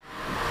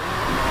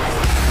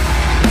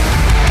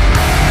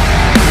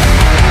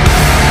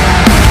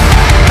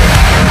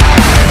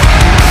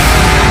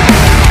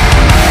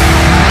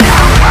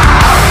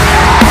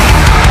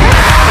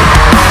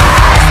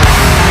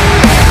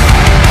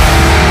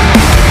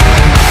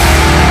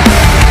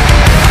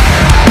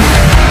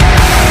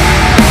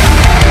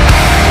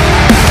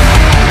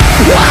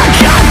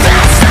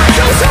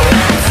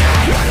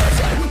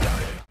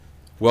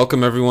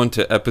Welcome everyone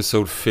to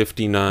episode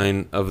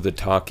 59 of the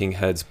Talking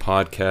Heads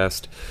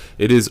podcast.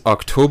 It is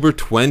October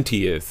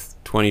 20th,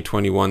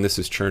 2021. This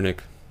is Chernik.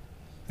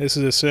 This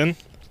is a sin.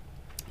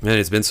 Man,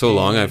 it's been so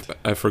long,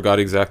 I forgot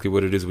exactly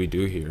what it is we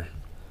do here.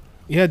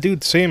 Yeah,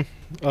 dude, same.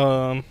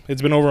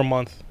 It's been over a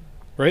month,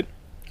 right?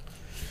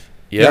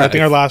 Yeah, I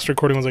think our last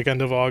recording was like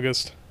end of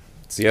August.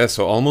 Yeah,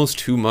 so almost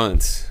 2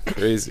 months.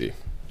 Crazy.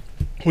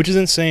 Which is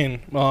insane.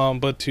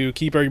 But to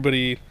keep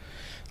everybody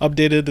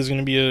updated, there's going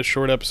to be a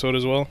short episode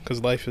as well,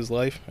 because life is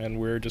life, and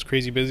we're just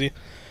crazy busy.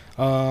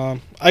 I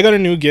got a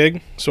new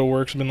gig, so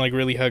work's been like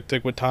really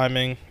hectic with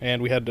timing,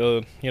 and we had,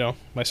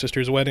 my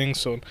sister's wedding,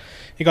 so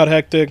it got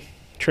hectic.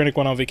 Chernik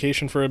went on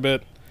vacation for a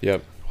bit.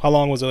 Yep. How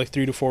long was it, like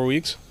 3 to 4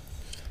 weeks?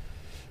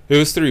 It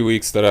was 3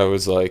 weeks that I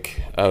was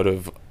like out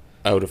of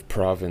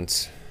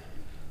province.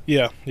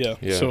 Yeah.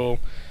 So,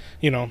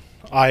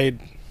 I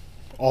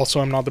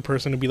also am not the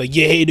person to be like,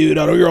 yeah, hey, dude,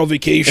 I know you're on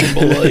vacation,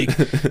 but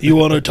like, you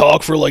want to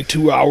talk for like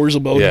 2 hours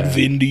about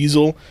Vin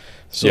Diesel?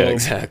 So, yeah,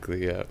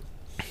 exactly, yeah.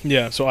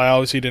 Yeah, so I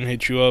obviously didn't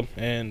hit you up,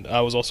 and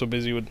I was also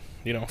busy with,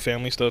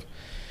 family stuff.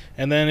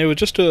 And then it was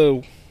just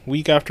a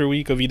week after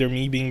week of either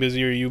me being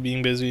busy or you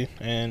being busy,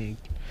 and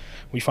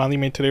we finally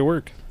made today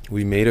work.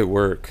 We made it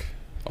work.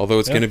 Although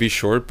it's going to be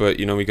short, but,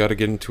 we got to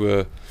get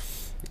into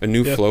a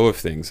new flow of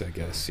things, I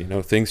guess.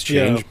 Things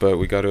change, but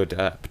we got to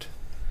adapt.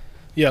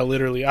 Yeah,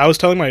 literally. I was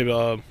telling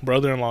my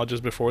brother-in-law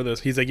just before this.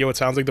 He's like, yo, it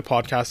sounds like the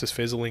podcast is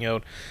fizzling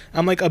out.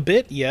 I'm like, a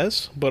bit,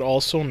 yes, but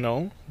also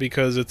no.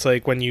 Because it's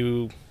like when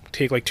you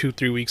take like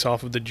 2-3 weeks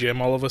off of the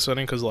gym all of a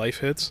sudden because life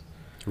hits.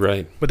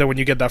 Right. But then when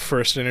you get that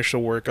first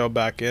initial workout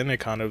back in, it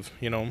kind of,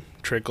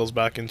 trickles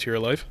back into your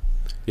life.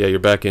 Yeah, you're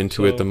back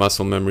into it. The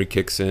muscle memory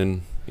kicks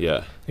in.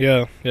 Yeah.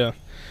 Yeah.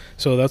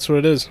 So that's what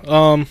it is.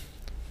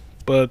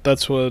 But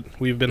that's what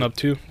we've been up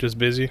to. Just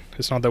busy.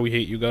 It's not that we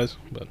hate you guys,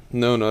 but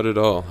no, not at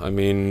all. I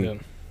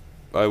mean,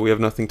 we have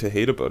nothing to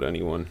hate about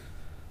anyone.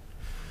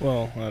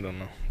 Well, I don't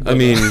know. I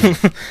mean,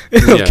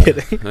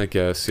 kidding. I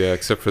guess, yeah.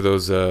 Except for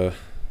those the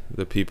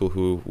people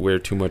who wear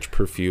too much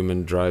perfume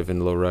and drive in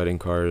low-riding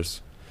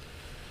cars.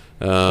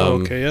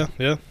 Okay, yeah.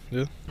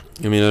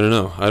 I mean, I don't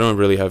know. I don't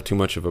really have too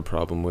much of a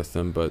problem with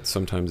them, but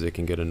sometimes they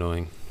can get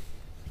annoying.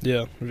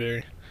 Yeah,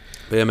 very.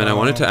 But yeah, man, I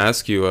wanted to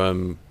ask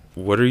you,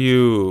 what are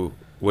you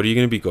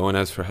going to be going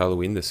as for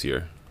Halloween this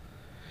year?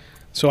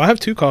 So I have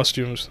 2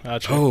 costumes,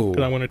 actually. Oh.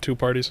 Because I went to 2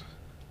 parties.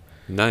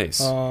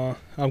 Nice. I'm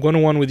going to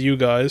one with you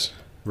guys.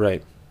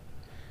 Right.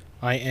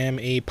 I am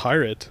a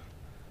pirate.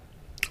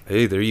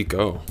 Hey, there you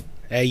go.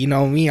 Hey, you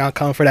know me, I'll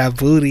come for that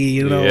booty,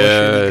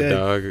 Yeah,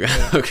 dog.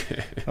 Yeah.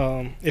 Okay.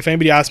 If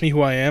anybody asks me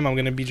who I am, I'm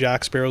going to be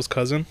Jack Sparrow's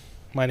cousin.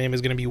 My name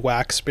is going to be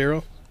Wax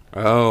Sparrow.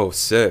 Oh,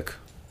 sick.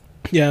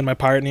 Yeah, and my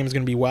pirate name is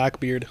going to be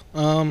Whackbeard.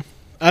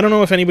 I don't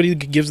know if anybody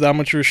gives that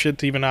much of a shit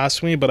to even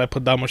ask me, but I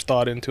put that much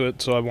thought into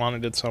it, so I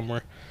wanted it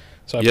somewhere.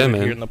 So I put it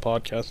here in the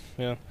podcast.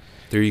 Yeah.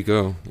 There you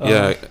go.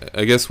 Yeah,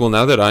 I guess, well,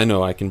 now that I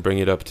know, I can bring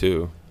it up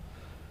too.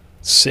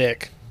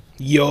 Sick.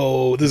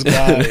 Yo, this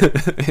guy.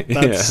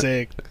 That's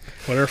sick.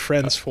 What are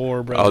friends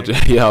for, bro? I'll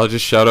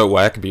just shout out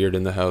Whackbeard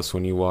in the house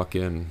when you walk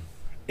in.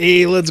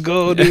 Hey, let's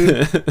go,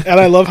 dude. And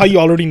I love how you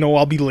already know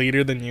I'll be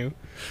later than you.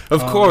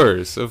 Of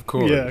course.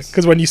 Yeah,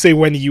 because when you say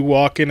when you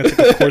walk in, it's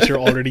like, of course you're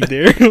already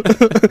there.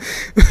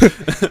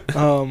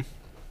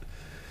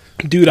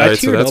 Dude, I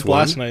teared up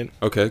last night.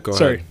 Okay, go ahead.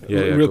 Sorry,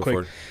 real quick.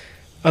 For it.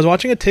 I was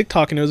watching a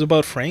TikTok and it was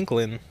about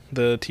Franklin,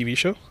 the TV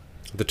show.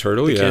 The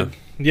turtle, yeah. Kid.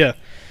 Yeah.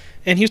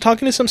 And he was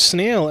talking to some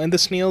snail, and the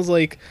snail's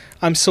like,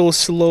 I'm so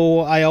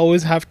slow, I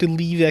always have to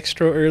leave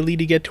extra early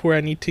to get to where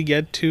I need to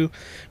get to.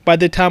 By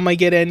the time I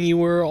get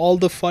anywhere, all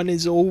the fun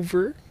is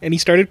over. And he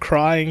started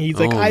crying. He's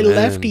like, I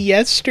left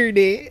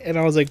yesterday. And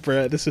I was like,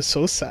 bruh, this is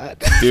so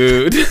sad.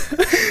 Dude.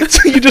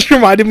 So you just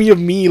reminded me of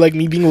me, like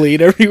me being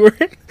late everywhere.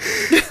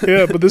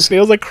 Yeah, but the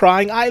snail's like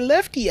crying, I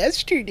left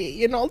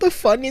yesterday, and all the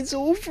fun is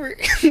over.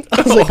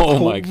 I was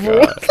like, my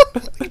God.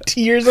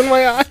 Tears in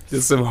my eyes.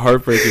 Just some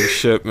heartbreaking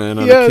shit, man.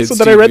 On yeah, a kid's so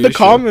then I read the show.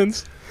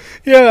 comments.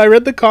 Yeah, I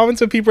read the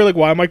comments and people are like,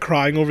 why am I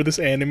crying over this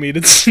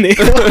animated snail?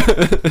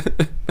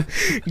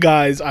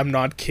 Guys, I'm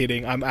not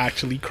kidding. I'm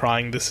actually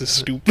crying. This is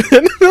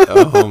stupid.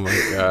 Oh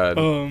my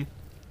God.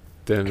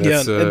 Damn,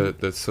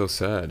 that's so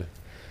sad.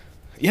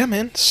 Yeah,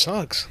 man,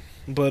 sucks.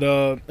 But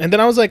and then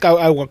I was like, I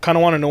kind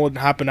of want to know what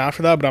happened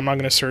after that, but I'm not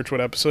gonna search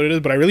what episode it is.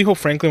 But I really hope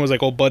Franklin was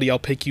like, oh buddy, I'll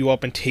pick you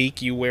up and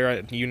take you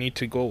where you need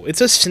to go.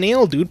 It's a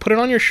snail, dude. Put it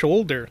on your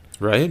shoulder.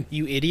 Right?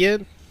 You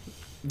idiot.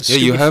 Yeah,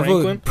 you have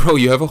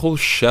you have a whole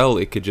shell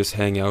it could just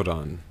hang out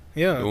on.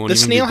 Yeah, the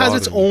snail has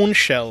its own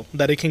shell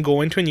that it can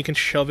go into, and you can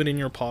shove it in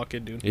your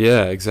pocket, dude.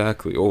 Yeah,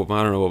 exactly. Oh,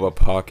 I don't know about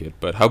pocket,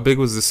 but how big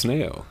was the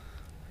snail?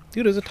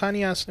 Dude, it was a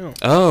tiny ass snail.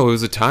 Oh, it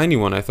was a tiny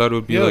one. I thought it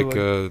would be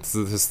it's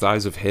the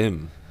size of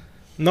him.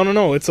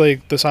 No. It's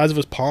like the size of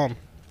his palm.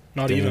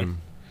 Not Damn. even.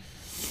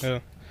 Yeah.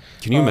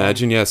 Can you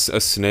imagine? Yes,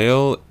 a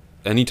snail.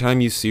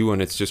 Anytime you see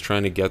one, it's just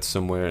trying to get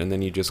somewhere, and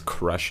then you just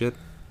crush it,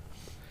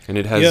 and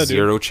it has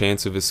zero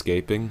chance of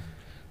escaping.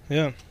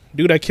 Yeah,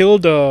 dude. I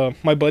killed.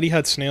 My buddy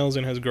had snails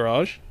in his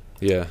garage.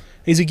 Yeah.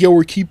 He's like, "Yo,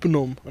 we're keeping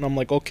them," and I'm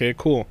like, "Okay,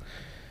 cool."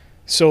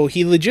 So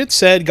he legit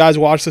said, guys,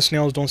 watch the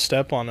snails, don't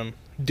step on them.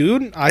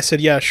 Dude, I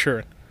said, yeah,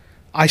 sure.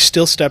 I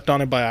still stepped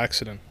on it by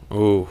accident.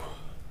 Oh.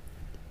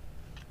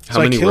 How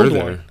So many were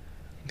there? One.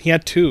 He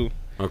had 2.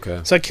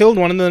 Okay. So I killed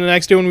one, and then the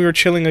next day when we were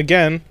chilling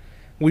again,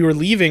 we were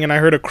leaving, and I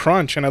heard a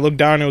crunch, and I looked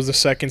down, and it was the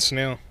second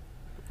snail.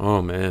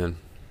 Oh, man.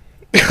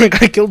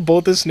 Like, I killed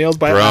both the snails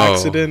by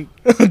accident.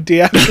 Day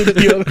after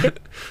the other.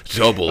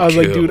 Double I was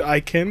kill. like, dude, I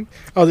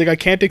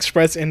can't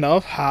express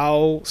enough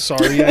how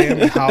sorry I am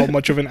and how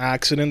much of an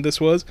accident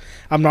this was.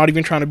 I'm not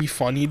even trying to be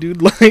funny,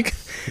 dude. Like,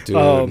 dude.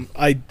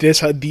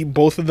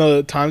 Both of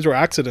the times were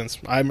accidents.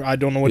 I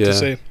don't know what to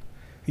say.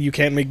 You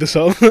can't make this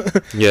up.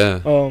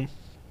 Yeah.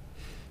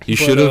 You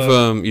should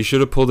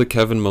have pulled a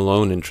Kevin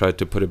Malone and tried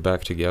to put it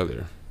back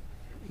together.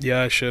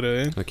 Yeah, I should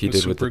have. Like he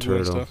did with the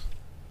turtle. Stuff.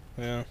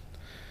 Yeah.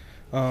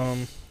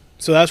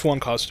 So that's one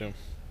costume.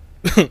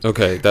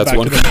 Okay, that's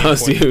one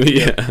costume.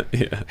 Yeah.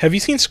 Have you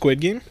seen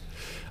Squid Game?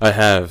 I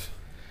have.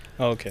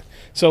 Oh, okay.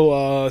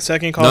 So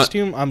second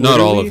costume, I'm not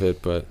all of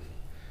it, but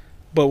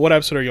what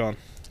episode are you on?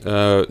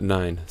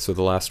 9. So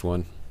the last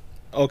one.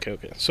 Okay.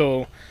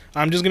 So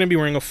I'm just gonna be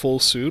wearing a full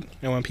suit,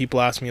 and when people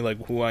ask me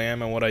like who I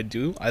am and what I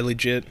do, I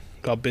legit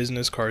got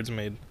business cards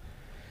made.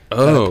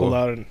 Oh. That I pull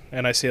out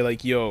and I say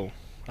like, "Yo,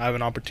 I have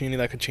an opportunity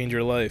that could change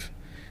your life,"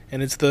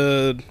 and it's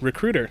the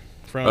recruiter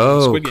from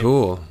Squid Game. Oh,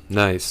 cool,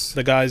 nice.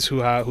 The guys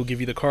who give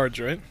you the cards,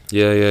 right?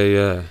 Yeah.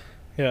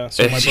 Yeah.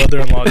 So my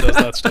brother-in-law does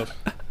that stuff.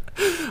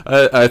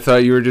 I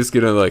thought you were just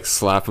gonna like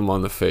slap him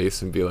on the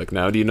face and be like,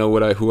 "Now do you know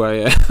who I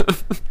am?"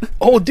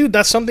 Oh, dude,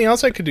 that's something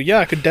else I could do. Yeah,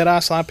 I could dead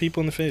ass slap people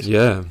in the face.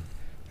 Yeah.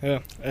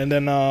 And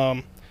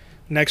then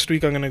next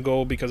week I'm gonna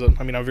go because I'm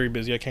very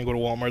busy. I can't go to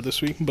Walmart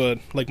this week, but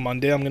like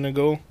Monday I'm gonna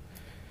go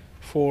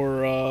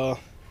for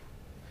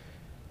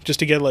just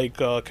to get like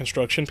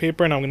construction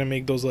paper, and I'm gonna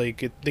make those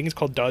like I think it's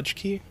called Dodge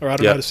key, or I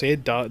don't know how to say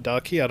it.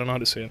 Dodge key. I don't know how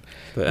to say it.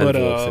 The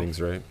envelope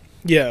things, right?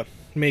 Yeah,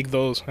 make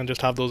those and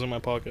just have those in my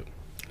pocket.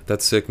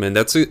 That's sick, man.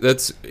 That's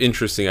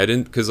interesting. I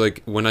didn't, because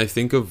like when I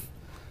think of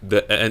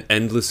an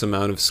endless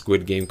amount of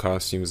Squid Game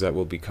costumes that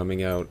will be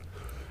coming out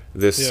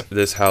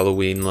this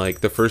Halloween, like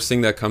the first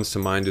thing that comes to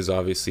mind is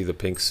obviously the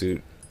pink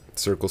suit,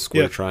 circle,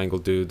 square, triangle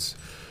dudes.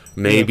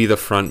 Maybe the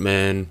front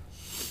man.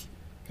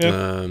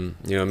 Yeah.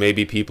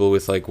 Maybe people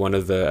with like one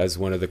of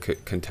the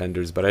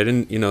contenders, but I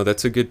didn't.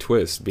 That's a good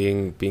twist.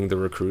 Being the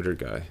recruiter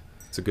guy.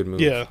 It's a good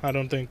move. Yeah, I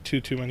don't think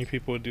too many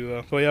people would do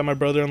that. But yeah, my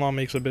brother-in-law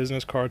makes a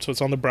business card, so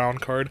it's on the brown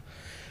card.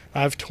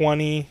 I have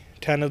 20,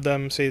 10 of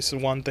them say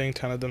one thing,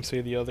 10 of them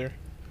say the other.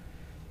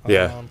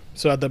 Yeah.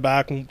 So at the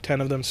back, 10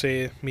 of them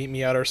say, meet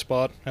me at our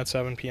spot at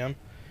 7 p.m.,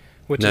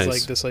 which is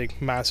like this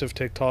like massive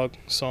TikTok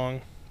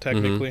song,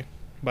 technically,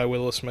 by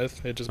Willow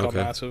Smith. It just got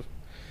massive.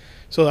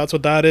 So that's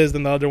what that is.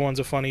 Then the other one's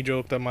a funny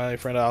joke that my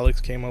friend Alex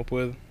came up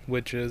with,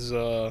 which is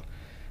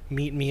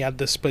meet me at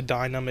the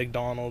Spadina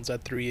McDonald's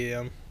at 3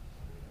 a.m.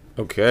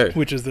 Okay.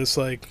 Which is this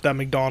like that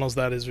McDonald's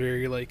that is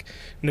very like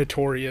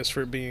notorious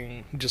for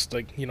being just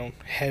like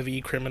heavy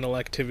criminal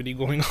activity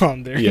going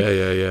on there.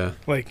 Yeah.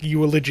 Like you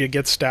will legit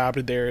get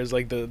stabbed there is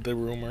like the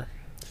rumor.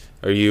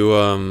 Are you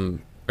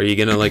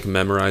gonna like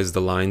memorize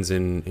the lines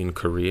in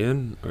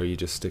Korean, or are you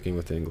just sticking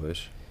with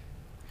English?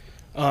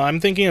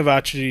 I'm thinking of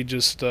actually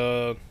just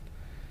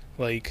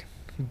like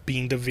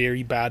being the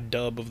very bad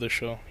dub of the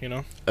show,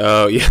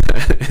 Oh, yeah.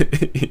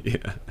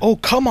 Yeah. Oh,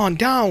 come on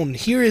down.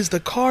 Here is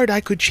the card.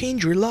 I could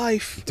change your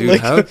life. Dude,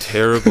 like, how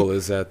terrible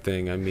is that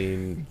thing? I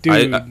mean,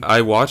 dude.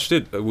 I watched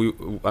it.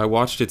 I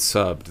watched it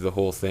subbed, the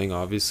whole thing,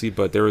 obviously,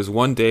 but there was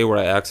one day where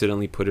I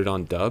accidentally put it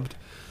on dubbed.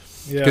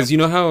 Yeah. Because you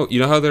know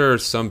how there are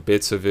some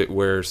bits of it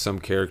where some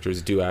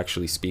characters do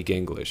actually speak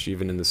English,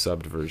 even in the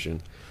subbed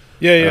version.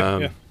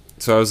 Yeah.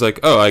 So I was like,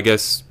 oh, I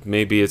guess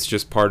maybe it's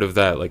just part of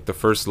that. Like the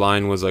first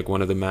line was like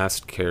one of the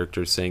masked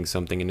characters saying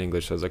something in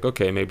English. I was like,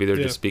 okay, maybe they're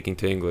just speaking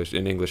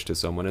in English to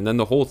someone. And then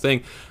the whole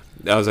thing,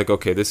 I was like,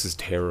 okay, this is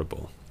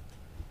terrible.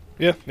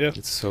 Yeah.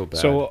 It's so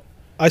bad. So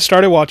I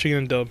started watching it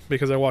in dub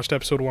because I watched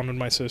episode 1 with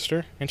my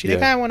sister, and she's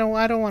like, I don't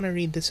want to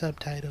read the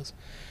subtitles.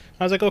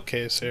 I was like,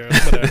 okay, Sarah,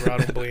 whatever. I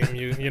don't blame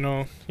you.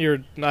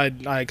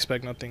 I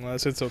expect nothing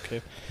less. It's okay.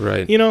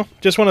 Right.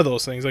 Just one of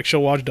those things. Like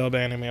she'll watch dub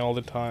anime all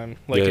the time.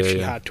 Like if she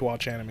had to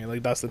watch anime,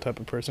 like that's the type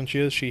of person she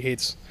is. She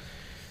hates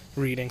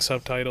reading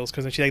subtitles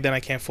because she's like, then I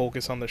can't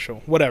focus on the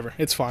show. Whatever.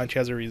 It's fine. She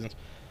has her reasons.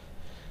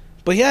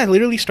 But yeah, it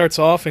literally starts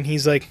off and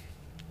he's like,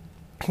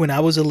 when I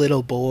was a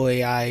little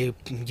boy, I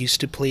used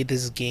to play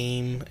this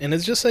game, and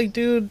it's just like,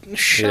 dude,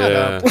 shut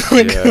up.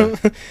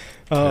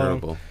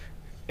 Terrible.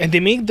 And they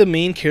make the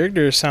main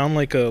character sound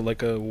like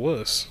a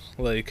wuss.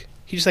 Like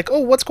he's just like,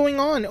 oh, what's going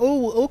on?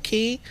 Oh,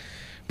 okay.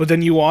 But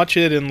then you watch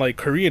it in like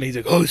Korean, he's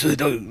like, oh,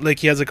 like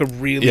he has like a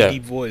really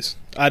deep voice.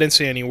 I didn't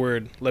say any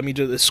word. Let me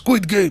just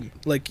Squid Game.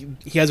 Like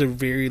he has a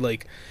very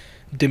like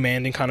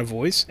demanding kind of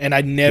voice, and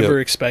I never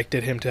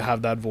expected him to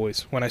have that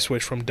voice when I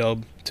switched from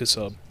dub to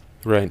sub.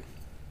 Right.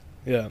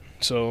 Yeah.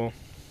 So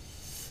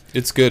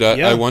it's good.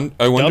 I wonder.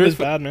 Dub is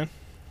bad, man.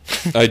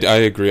 I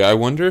agree. I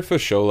wonder if a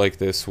show like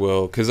this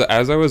will, because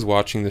as I was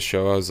watching the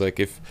show, I was like,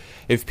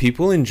 if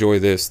people enjoy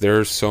this, there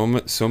are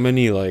so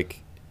many like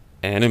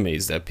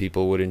animes that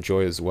people would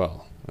enjoy as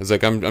well. It's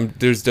like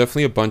there's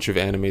definitely a bunch of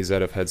animes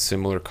that have had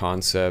similar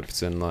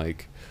concepts and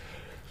like,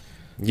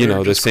 you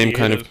know, the same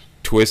kind of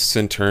twists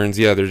and turns.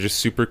 Yeah, they're just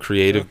super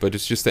creative, but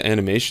it's just the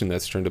animation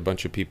that's turned a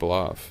bunch of people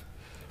off.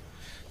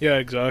 Yeah,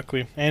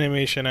 exactly.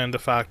 Animation and the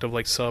fact of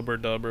like sub or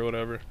dub or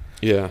whatever.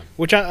 Yeah.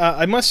 Which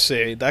I must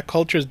say, that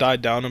culture's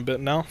died down a bit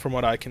now from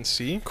what I can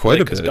see. Quite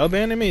a bit. Because dub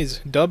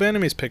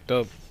animes picked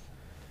up.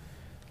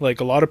 Like,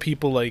 a lot of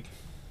people, like,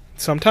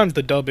 sometimes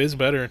the dub is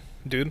better,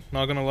 dude.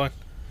 Not gonna lie.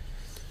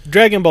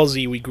 Dragon Ball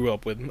Z we grew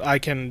up with. I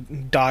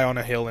can die on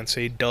a hill and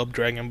say dub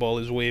Dragon Ball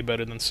is way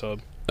better than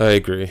sub. I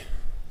agree.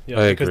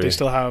 Yeah, because they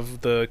still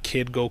have the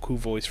kid Goku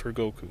voice for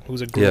Goku,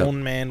 who's a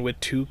grown man with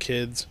 2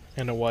 kids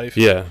and a wife.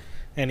 Yeah.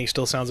 And he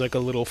still sounds like a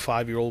little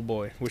 5-year-old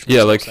boy, which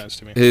makes no sense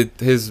to me.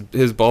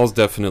 His balls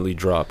definitely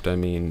dropped. I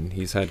mean,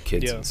 he's had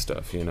kids and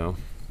stuff, you know.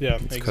 Yeah,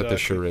 exactly. Cut the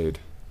charade.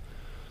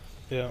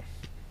 Yeah.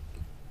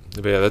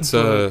 But yeah, that's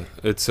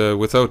it's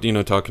without, you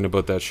know, talking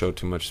about that show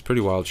too much. It's a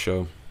pretty wild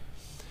show.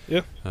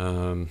 Yeah.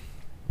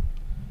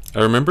 I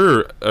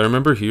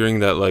remember hearing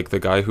that, like, the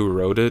guy who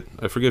wrote it,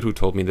 I forget who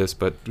told me this,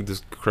 but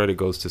this credit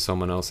goes to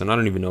someone else, and I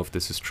don't even know if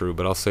this is true,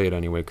 but I'll say it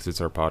anyway because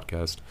it's our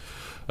podcast.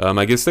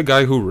 I guess the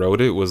guy who wrote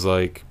it was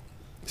like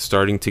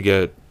starting to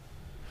get,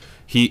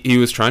 he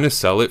was trying to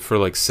sell it for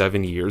like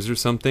 7 years or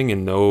something,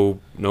 and no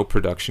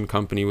production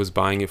company was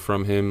buying it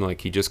from him.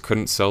 Like, he just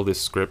couldn't sell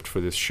this script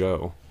for this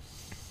show,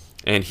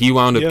 and he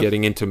wound up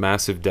getting into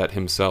massive debt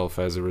himself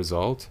as a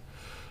result.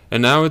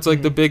 And now it's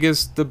like the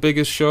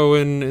biggest show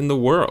in the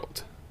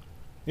world.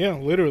 Yeah,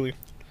 literally.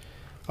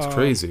 It's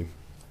crazy.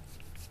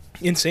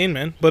 Insane,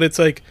 man. But it's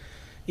like,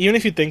 even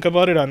if you think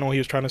about it, I know he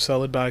was trying to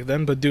sell it back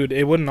then, but dude,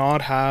 it would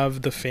not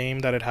have the fame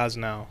that it has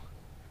now.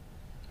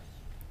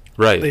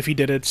 Right. If he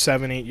did it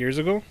 7-8 years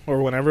ago,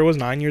 or whenever it was,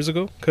 9 years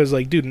ago. Because,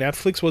 like, dude,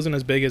 Netflix wasn't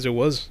as big as it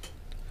was.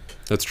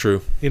 That's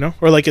true. You know?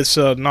 Or, like, it's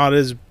not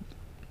as...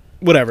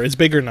 Whatever. It's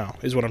bigger now,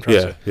 is what I'm trying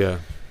to say. Yeah.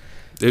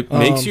 It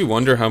makes you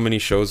wonder how many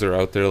shows are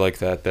out there like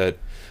that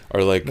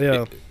are, like,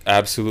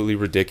 absolutely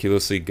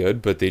ridiculously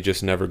good, but they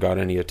just never got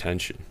any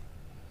attention.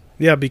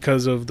 Yeah,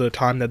 because of the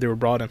time that they were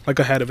brought in. Like,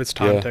 ahead of its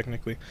time,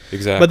 technically.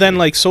 Exactly. But then,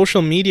 like,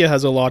 social media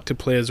has a lot to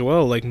play as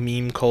well. Like,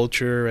 meme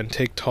culture and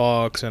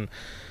TikToks and,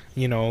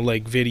 you know,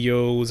 like,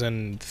 videos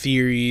and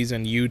theories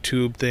and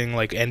YouTube thing,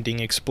 like, ending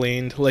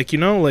explained. Like, you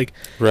know, like,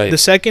 the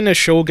second a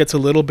show gets a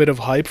little bit of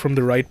hype from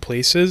the right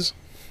places,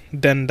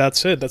 then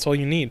that's it. That's all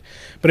you need.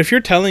 But if you're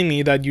telling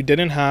me that you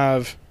didn't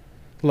have,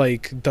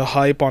 like, the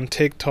hype on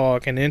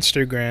TikTok and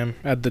Instagram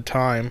at the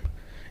time,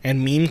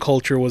 and meme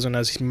culture wasn't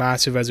as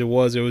massive as it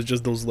was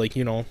just those, like,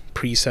 you know,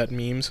 preset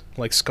memes,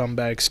 like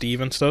Scumbag Steve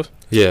and stuff.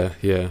 Yeah.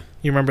 You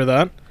remember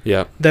that?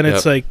 Yeah. Then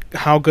it's like,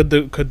 how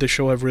good could the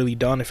show have really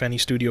done if any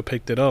studio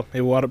picked it up?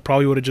 It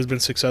probably would have just been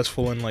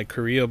successful in, like,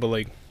 Korea, but,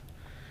 like,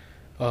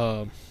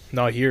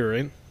 not here,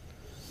 right?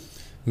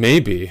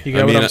 Maybe. You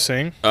get what I'm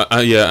saying?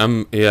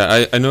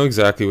 I know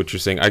exactly what you're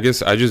saying. I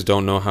guess I just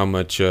don't know how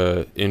much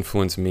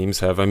influence memes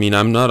have. I mean,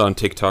 I'm not on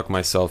TikTok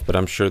myself, but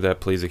I'm sure that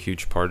plays a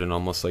huge part in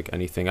almost like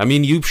anything. I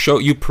mean, you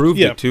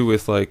proved it too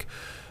with, like,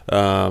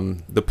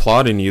 The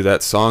Plot in You,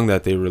 that song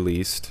that they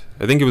released.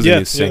 I think it was a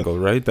new single,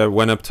 right? That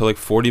went up to like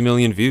 40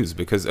 million views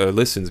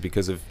listens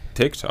because of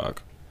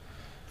TikTok.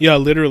 Yeah,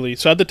 literally.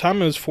 So at the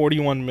time it was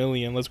 41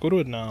 million. Let's go to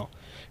it now.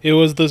 It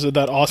was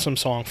that awesome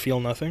song, Feel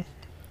Nothing.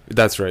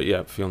 That's right,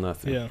 yeah, Feel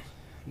Nothing. Yeah.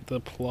 The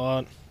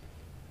Plot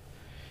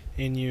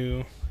in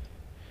You.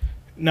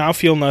 Now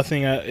Feel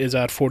Nothing is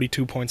at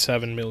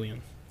 42.7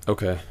 million.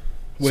 Okay.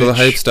 So the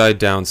hype's died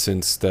down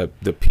since the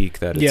peak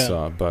that it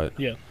saw, but...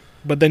 Yeah.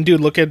 But then, dude,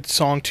 look at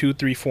song 2,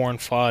 3, 4,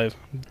 and 5.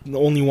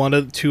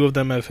 Only two of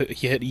them have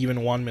hit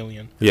even 1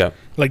 million. Yeah.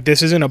 Like,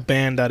 this isn't a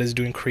band that is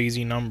doing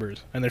crazy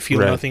numbers. And then Feel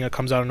Nothing that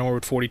comes out of nowhere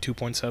with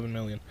 42.7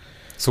 million.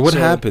 So what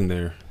happened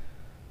there?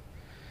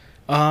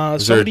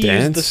 Somebody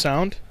used the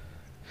sound.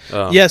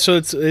 Oh. Yeah, so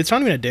it's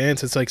not even a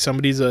dance. It's like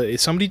somebody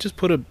just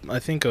put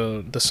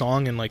the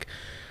song in, like,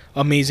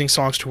 amazing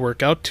songs to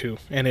work out to,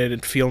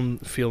 and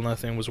Feel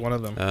Nothing was one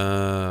of them.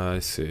 I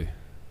see.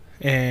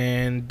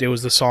 And it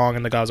was the song,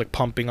 and the guy was like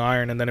pumping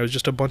iron, and then it was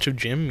just a bunch of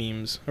gym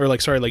memes, or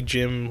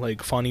gym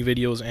like funny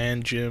videos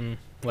and gym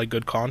like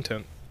good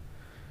content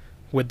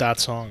with that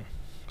song.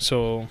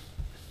 So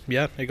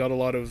yeah, it got a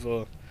lot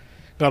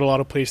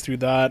of plays through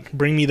that.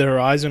 Bring Me the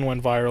Horizon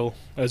went viral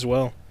as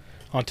well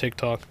on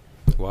TikTok.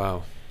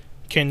 Wow.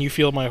 Can You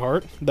Feel My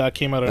Heart? That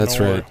came out of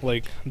nowhere. Right.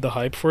 Like, the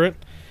hype for it.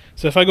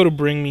 So if I go to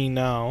Bring Me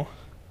now,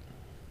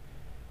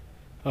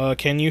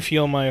 Can You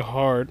Feel My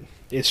Heart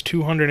is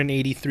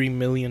 283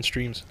 million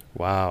streams.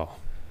 Wow.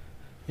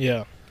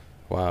 Yeah.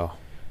 Wow.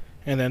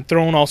 And then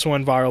Throne also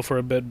went viral for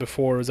a bit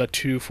before. It was at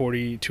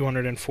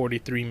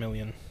 243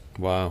 million.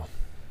 Wow.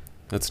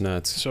 That's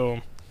nuts.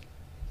 So,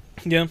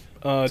 yeah.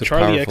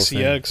 Charlie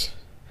XCX. Thing.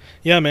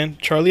 Yeah, man.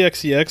 Charlie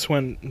XCX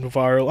went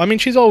viral. I mean,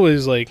 she's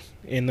always, like,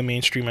 in the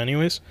mainstream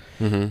anyways,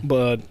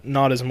 but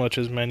not as much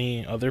as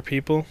many other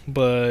people.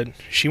 But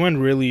she went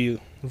really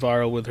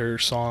viral with her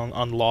song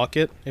Unlock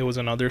It. It was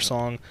another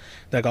song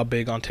that got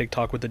big on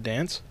TikTok with the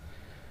dance.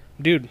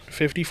 Dude,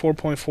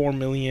 54.4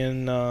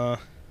 million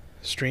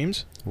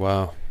streams.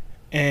 Wow.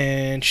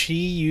 And she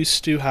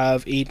used to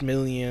have 8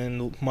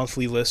 million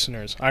monthly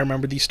listeners. I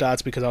remember these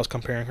stats because I was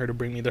comparing her to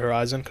Bring Me the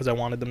Horizon because I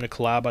wanted them to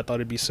collab. I thought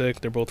it'd be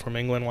sick. They're both from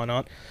England. Why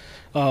not?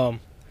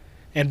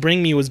 And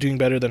Bring Me was doing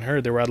better than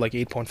her. They were at like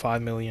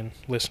 8.5 million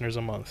listeners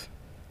a month.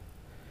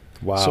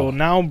 Wow. So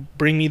now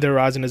Bring Me the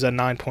Horizon is at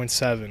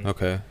 9.7.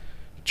 Okay.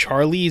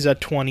 Charlie is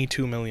at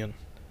 22 million.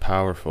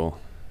 Powerful.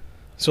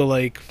 So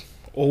like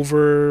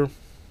over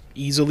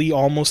easily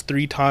almost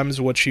 3 times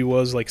what she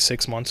was like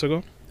 6 months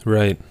ago.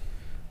 Right.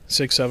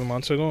 6-7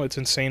 months ago. It's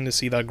insane to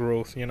see that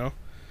growth, you know.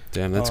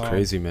 Damn, that's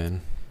crazy, man.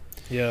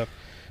 Yeah.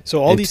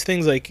 So all these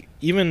things, like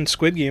even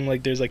Squid Game,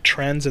 like there's like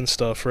trends and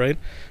stuff, right?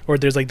 Or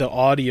there's like the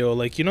audio,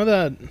 like you know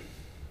that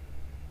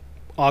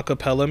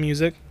acapella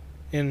music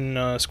in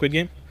Squid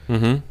Game,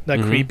 that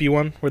creepy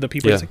one where the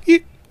people are like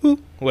eek,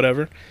 ooh,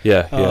 whatever.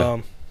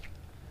 Yeah.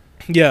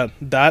 Yeah,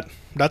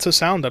 that's a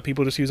sound that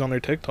people just use on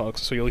their TikToks.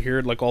 So you'll hear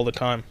it like all the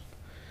time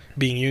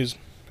being used,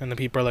 and the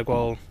people are like,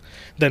 well.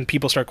 Then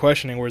people start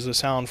questioning, where's the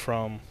sound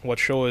from? What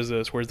show is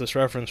this? Where's this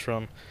reference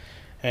from?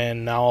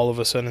 And now all of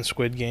a sudden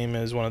Squid Game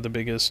is one of the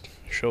biggest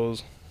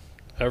shows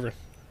ever.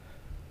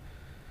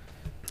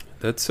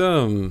 That's I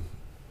don't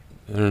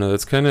know,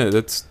 that's kind of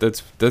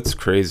that's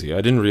crazy. I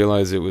didn't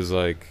realize it was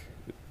like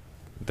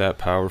that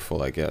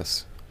powerful, I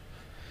guess.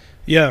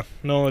 Yeah,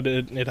 no,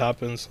 it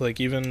happens. Like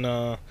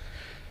even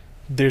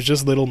there's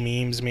just little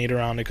memes made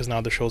around it because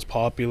now the show's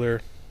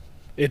popular.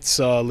 It's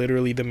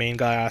literally the main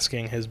guy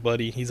asking his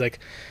buddy. He's like,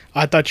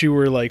 I thought you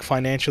were like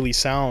financially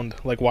sound.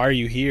 Like, why are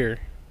you here?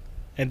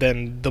 And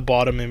then the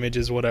bottom image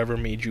is whatever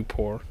made you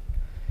poor.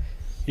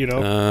 You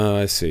know? Oh,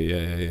 I see.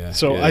 Yeah.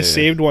 So yeah, I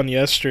saved one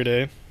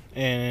yesterday,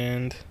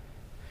 and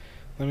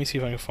let me see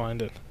if I can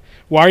find it.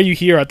 Why are you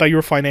here? I thought you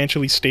were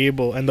financially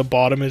stable, and the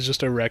bottom is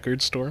just a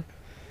record store.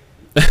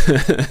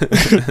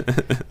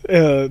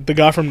 The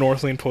guy from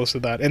Northlane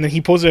posted that, and then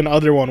he posted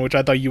another one which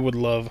I thought you would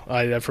love.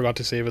 I forgot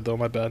to save it though,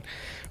 my bad.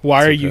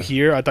 Why are you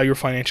here? I thought you were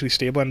financially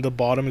stable, and the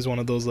bottom is one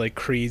of those like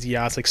crazy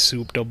ass like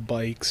souped up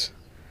bikes.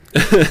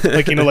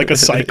 Like, you know, like a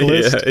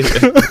cyclist. Yeah.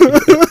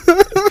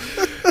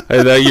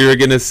 I thought you were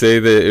gonna say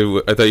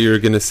that I thought you were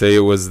gonna say it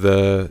was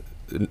the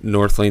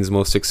Northlane's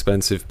most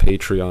expensive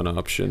Patreon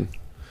option.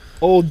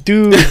 Oh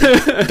dude,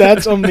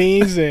 that's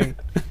amazing.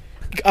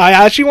 I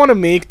actually want to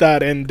make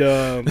that and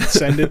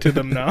send it to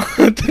them now.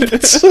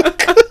 That's so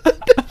good.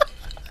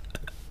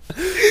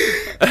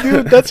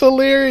 Dude, that's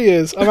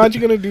hilarious. I'm actually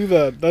going to do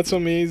that. That's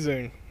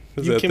amazing.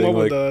 You came up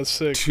with that.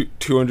 Sick.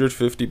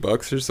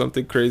 $250 or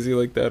something crazy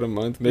like that a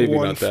month? Maybe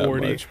not that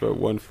much, but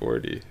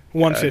 140.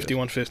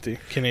 150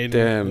 Canadian.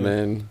 Damn,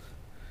 man.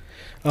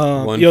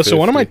 Yo, so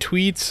one of my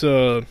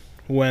tweets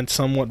went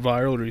somewhat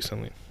viral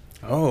recently.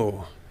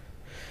 Oh.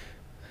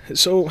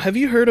 So have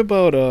you heard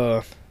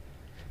about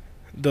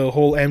the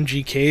whole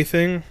MGK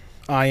thing?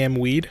 I am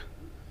weed.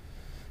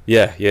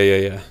 Yeah.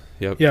 Yep.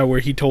 Yeah, where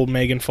he told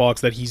Megan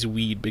Fox that he's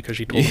weed because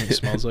she told him he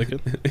smells like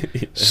it.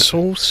 Yeah.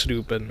 So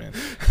stupid, man.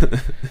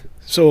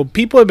 So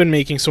people have been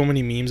making so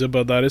many memes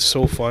about that. It's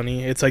so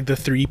funny. It's like the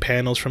 3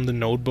 panels from The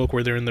Notebook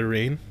where they're in the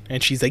rain,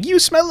 and she's like, "You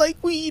smell like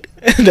weed,"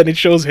 and then it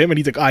shows him, and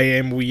he's like, "I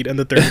am weed," and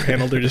the third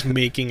panel they're just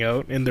making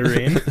out in the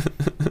rain.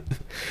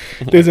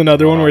 There's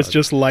another one where it's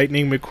just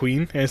Lightning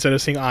McQueen, and instead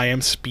of saying "I am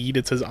speed,"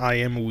 it says "I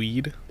am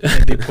weed,"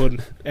 and they put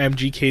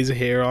MGK's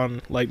hair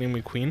on Lightning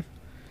McQueen.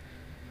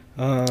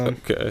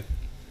 Okay.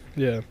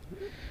 Yeah.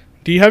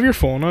 Do you have your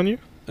phone on you?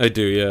 I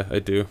do, yeah, I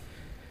do.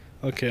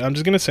 Okay, I'm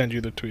just gonna send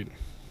you the tweet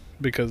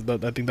because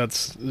I think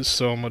that's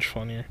so much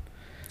funnier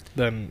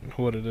than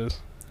what it is.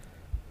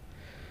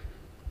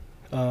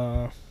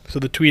 So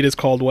the tweet is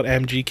called "What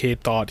MGK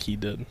Thought He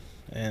Did,"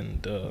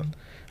 and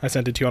I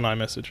sent it to you on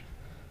iMessage.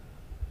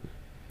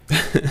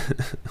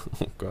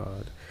 Oh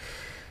God.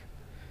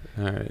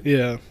 All right.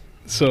 Yeah.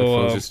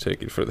 So just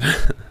take it for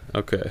that.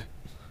 Okay.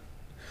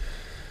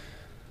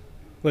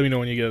 Let me know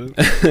when you get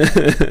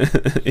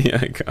it. Yeah,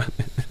 I got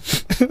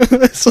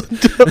it. So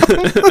dumb.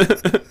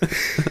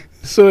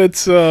 So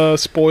it's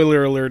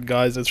spoiler alert,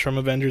 guys. It's from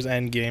Avengers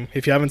Endgame.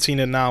 If you haven't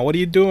seen it now, what are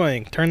you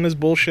doing? Turn this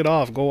bullshit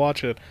off. Go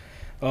watch it.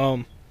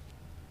 But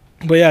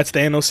yeah, it's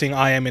Thanos saying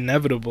 "I am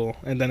inevitable,"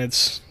 and then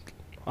it's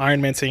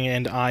Iron Man saying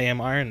 "and I am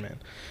Iron Man."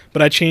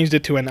 But I changed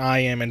it to an "I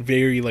am" and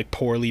very like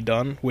poorly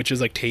done, which is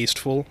like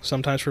tasteful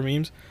sometimes for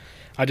memes.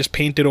 I just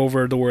painted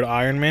over the word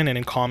Iron Man, and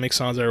in Comic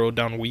Sans I wrote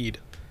down weed.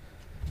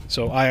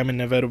 So I am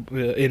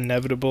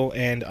inevitable,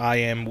 and I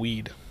am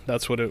weed.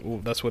 That's what it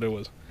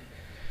was.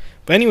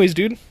 But anyways,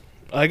 dude,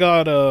 I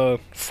got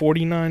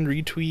 49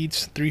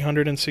 retweets,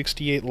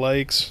 368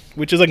 likes,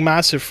 which is like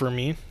massive for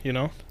me, you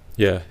know.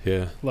 Yeah.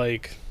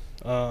 Like,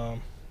 a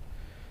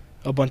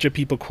bunch of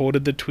people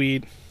quoted the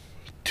tweet.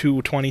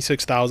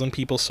 26,000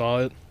 people saw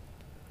it.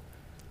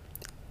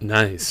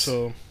 Nice.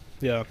 So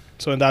yeah.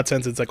 So in that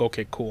sense, it's like,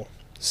 okay, cool,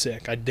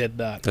 sick. I did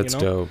that. That's you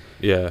know? dope.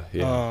 Yeah.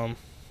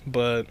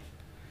 But.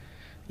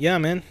 Yeah,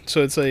 man.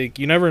 So it's like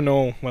you never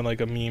know when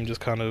like a meme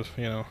just kind of,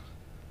 you know.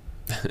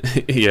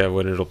 Yeah,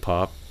 when it'll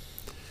pop.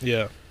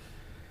 Yeah.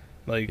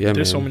 Like, Yeah,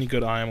 there's so man. many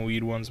good I Am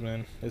Weed ones,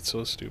 man. It's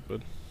so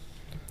stupid.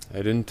 I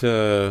didn't.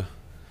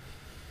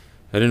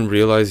 I didn't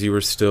realize you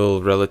were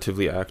still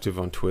relatively active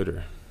on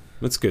Twitter.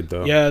 That's good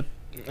though. Yeah,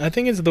 I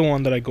think it's the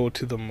one that I go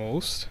to the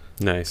most.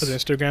 Nice. Because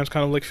Instagram's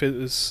kind of like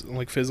is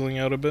like fizzling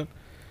out a bit.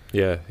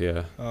 Yeah,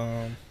 yeah.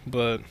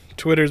 But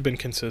Twitter's been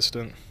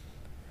consistent.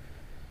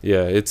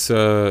 Yeah, it's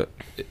I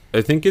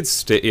think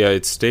it's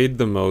it stayed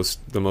the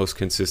most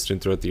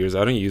consistent throughout the years.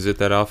 I don't use it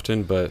that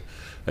often, but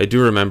I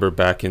do remember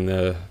back in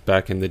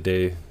the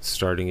day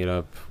starting it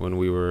up when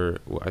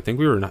I think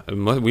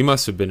we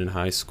must have been in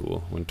high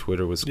school when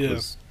Twitter was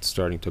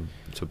starting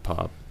to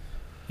pop.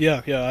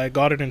 Yeah, I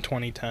got it in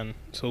 2010,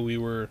 so we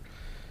were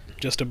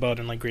just about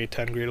in like grade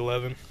 10, grade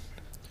 11.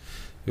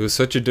 It was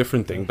such a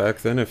different thing back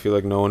then. I feel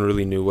like no one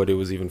really knew what it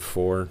was even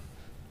for.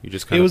 You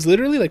just It was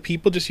literally like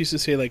people just used to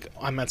say like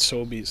I'm at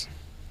Sobeys.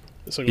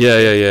 Like, yeah.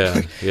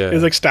 It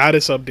was like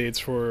status updates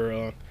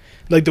for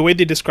like the way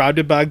they described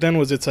it back then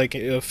was it's like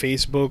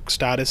Facebook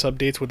status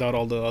updates without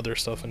all the other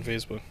stuff in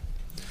Facebook.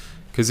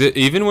 Because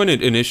even when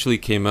it initially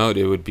came out,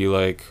 it would be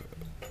like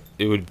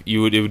it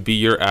would be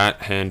your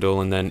 @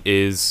 handle and then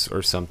is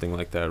or something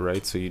like that,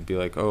 right? So you'd be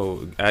like,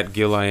 oh,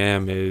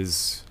 @GilIam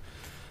is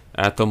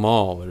at the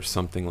mall or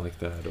something like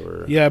that,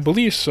 or yeah, I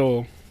believe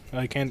so.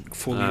 I can't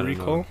fully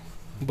recall. Know.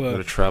 But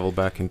gotta travel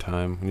back in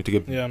time. We need to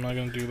get. Yeah, I'm not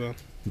gonna do that.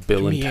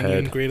 Bill and Ted.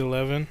 In grade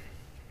 11.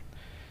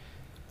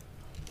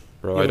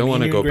 Bro, I don't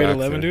want to go grade back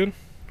 11, there. Dude.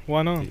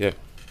 Why not? Yeah,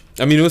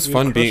 I mean it was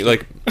fun being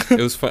like it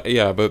was fun.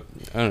 Yeah, but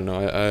I don't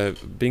know. I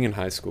being in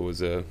high school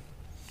was it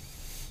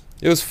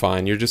was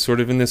fine. You're just sort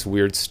of in this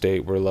weird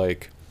state where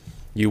like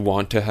you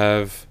want to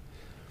have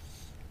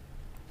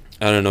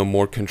I don't know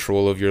more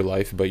control of your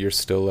life, but you're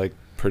still like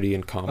pretty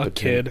incompetent.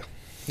 A kid.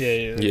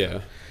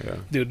 Yeah.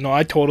 Dude, no,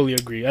 I totally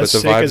agree. As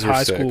sick as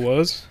high school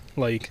was,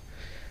 like,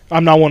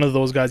 I'm not one of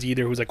those guys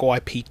either who's like, oh, I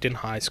peaked in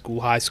high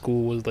school. High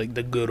school was like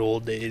the good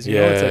old days. You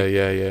know? It's like,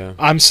 yeah.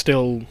 I'm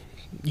still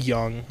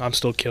young. I'm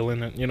still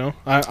killing it. You know,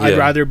 I'd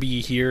rather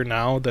be here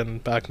now than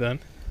back then.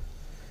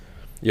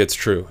 Yeah, it's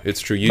true.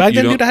 Back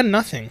then, dude, I had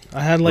nothing.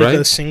 I had like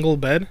a single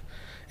bed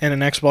and an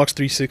Xbox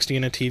 360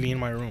 and a TV in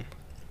my room.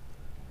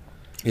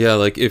 Yeah,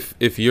 like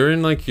if you're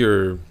in like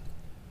your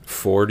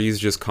 40s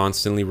just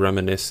constantly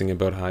reminiscing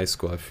about high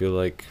school, I feel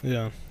like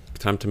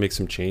time to make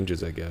some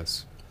changes, I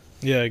guess.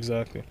 Yeah,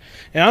 exactly.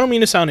 And I don't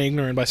mean to sound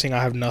ignorant by saying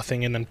I have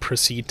nothing and then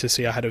proceed to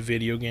say I had a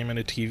video game and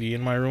a TV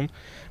in my room.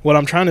 What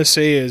I'm trying to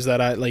say is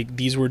that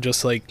these were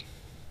just like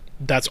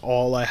that's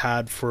all I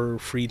had for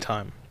free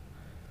time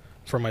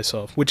for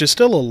myself, which is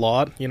still a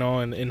lot, you know,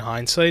 in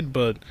hindsight,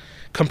 but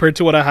compared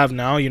to what I have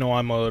now, you know,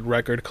 I'm a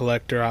record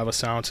collector, I have a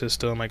sound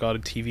system, I got a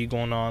TV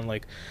going on,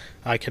 like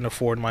I can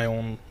afford my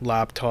own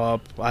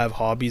laptop, I have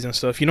hobbies and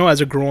stuff. You know,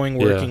 as a growing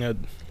working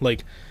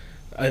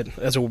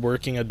as a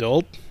working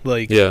adult,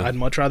 like I'd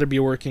much rather be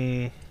a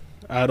working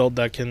adult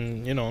that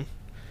can, you know,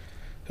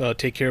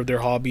 take care of their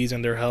hobbies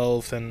and their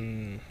health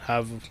and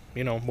have,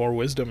 you know, more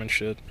wisdom and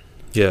shit.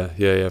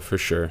 Yeah, for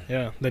sure.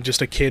 Yeah, than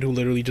just a kid who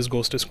literally just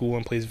goes to school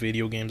and plays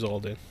video games all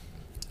day.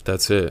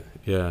 That's it.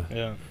 Yeah.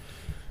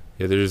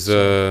 Yeah, there's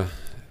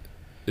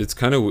it's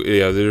kind of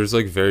there's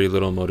like very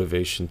little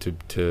motivation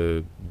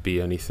to be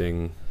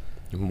anything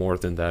more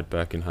than that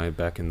back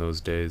in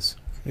those days.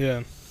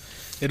 Yeah.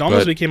 It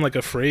almost became like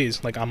a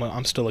phrase, like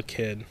I'm still a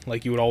kid.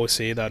 Like you would always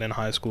say that in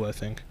high school, I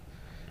think.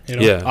 You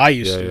know, I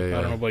used to.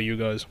 I don't know about you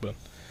guys, but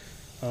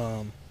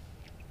I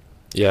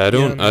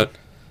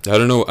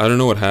don't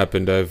know what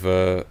happened.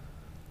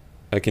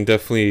 I can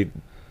definitely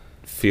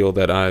feel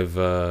that I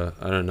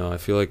don't know. I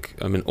feel like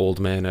I'm an old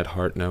man at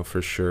heart now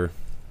for sure.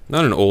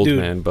 Not an old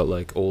man, but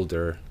like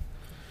older.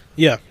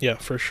 Yeah,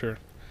 for sure.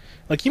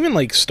 Like even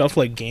like stuff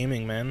like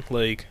gaming, man.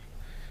 Like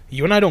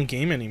you and I don't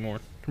game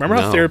anymore. Remember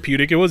how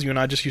therapeutic it was? You and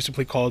I just used to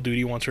play Call of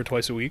Duty once or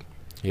twice a week.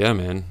 Yeah,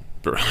 man.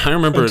 I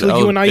remember until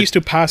you and I used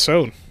to pass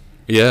out.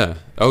 Yeah.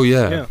 Oh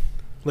yeah. Yeah.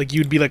 Like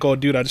you'd be like, "Oh,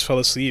 dude, I just fell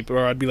asleep,"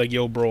 or I'd be like,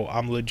 "Yo, bro,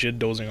 I'm legit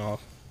dozing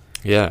off."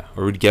 Yeah,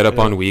 or we'd get up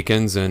on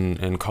weekends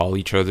and call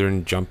each other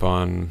and jump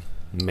on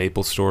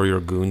MapleStory or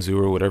Goonzoo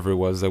or whatever it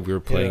was that we were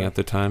playing at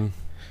the time.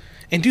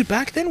 And dude,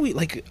 back then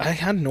I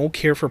had no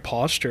care for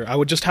posture. I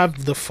would just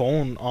have the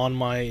phone on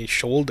my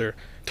shoulder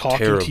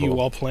talking to you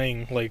while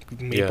playing like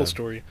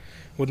MapleStory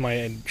with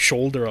my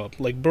shoulder up.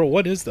 Like, bro,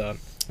 what is that?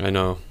 I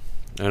know.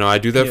 I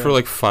do that for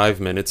like 5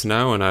 minutes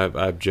now, and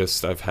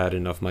I've had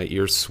enough. My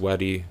ears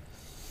sweaty.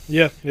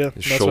 Yeah.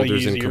 That's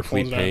shoulders in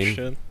complete pain.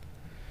 Shit.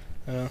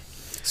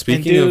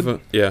 Speaking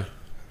of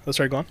Oh,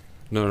 sorry, go on.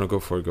 No, go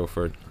for it.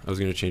 I was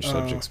gonna change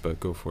subjects,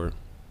 but go for it.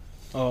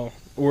 Oh,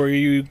 were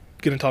you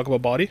gonna talk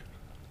about body?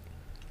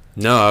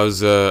 No, I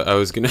was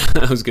gonna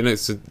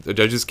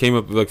I just came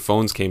up like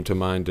phones came to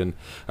mind, and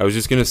I was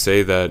just gonna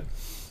say that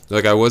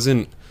like I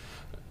don't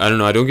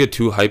know, I don't get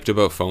too hyped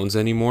about phones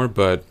anymore,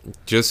 but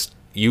just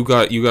you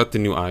got the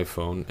new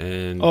iPhone,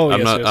 and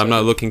I'm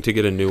not looking to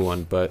get a new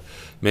one, but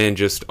man,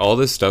 just all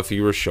this stuff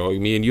you were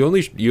showing me, and you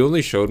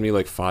only showed me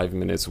like 5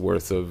 minutes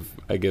worth of,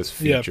 I guess,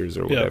 features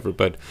or whatever,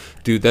 but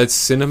dude, that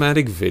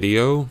cinematic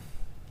video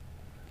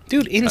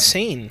Dude,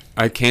 insane.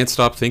 I can't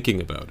stop thinking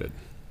about it.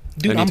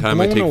 Dude,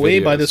 Anytime I'm blown away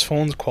by videos. this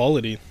phone's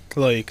quality.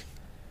 Like,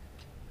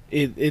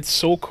 it's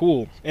so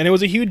cool. And it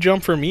was a huge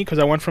jump for me because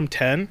I went from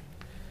 10.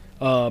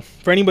 For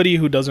anybody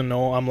who doesn't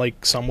know, I'm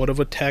like somewhat of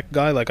a tech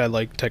guy. Like, I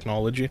like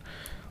technology.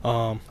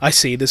 I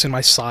say this in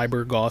my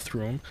cyber goth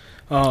room.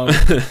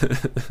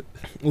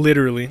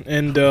 Literally.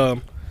 And,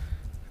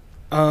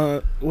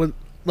 what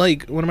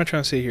am I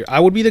trying to say here?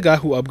 I would be the guy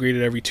who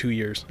upgraded every 2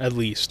 years, at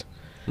least.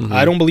 Mhm.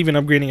 I don't believe in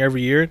upgrading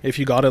every year. If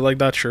you got it like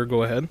that, sure,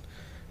 go ahead.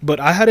 But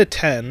I had a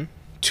 10.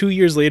 2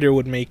 years later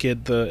would make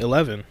it the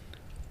 11.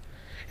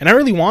 And I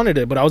really wanted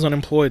it, but I was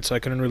unemployed, so I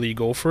couldn't really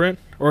go for it.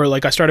 Or,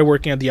 like, I started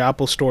working at the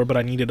Apple store, but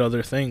I needed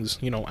other things,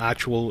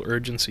 actual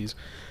urgencies.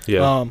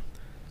 Yeah.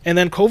 And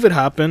then COVID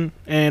happened,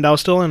 and I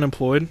was still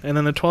unemployed. And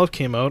then the 12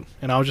 came out,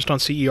 and I was just on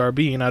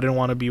CERB, and I didn't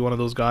want to be one of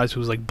those guys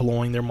who's, like,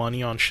 blowing their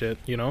money on shit,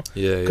 Yeah.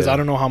 Because I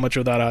don't know how much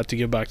of that I had to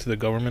give back to the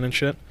government and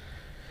shit.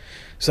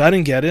 So I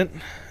didn't get it.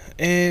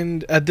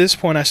 And at this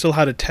point, I still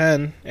had a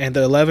 10, and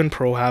the 11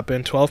 Pro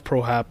happened, 12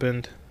 Pro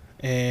happened,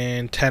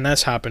 and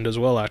 10S happened as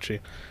well,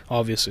 actually,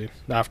 obviously,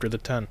 after the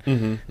 10.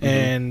 Mm-hmm.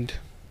 And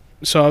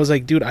so I was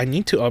like, dude, I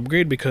need to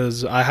upgrade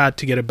because I had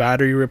to get a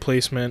battery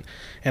replacement,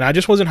 and I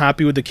just wasn't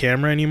happy with the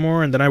camera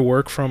anymore, and then I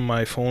work from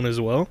my phone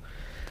as well.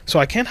 So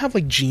I can't have,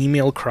 like,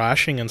 Gmail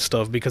crashing and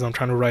stuff because I'm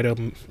trying to write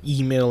an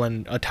email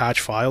and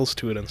attach files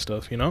to it and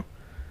stuff,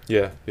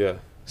 Yeah. Yeah.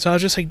 So I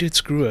was just like, dude,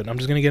 screw it. I'm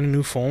just going to get a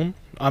new phone.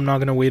 I'm not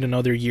going to wait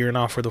another year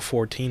now for the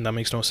 14. That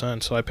makes no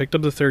sense. So I picked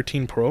up the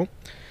 13 Pro.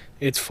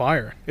 It's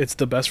fire. It's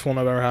the best phone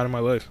I've ever had in my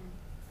life.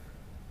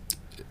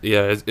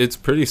 Yeah, it's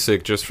pretty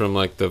sick just from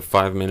like the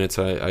 5 minutes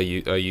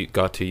I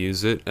got to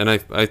use it, and I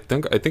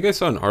think I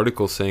saw an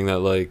article saying that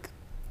like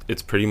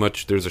it's pretty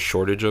much there's a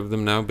shortage of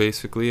them now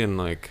basically, and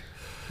like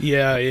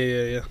Yeah.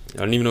 I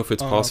don't even know if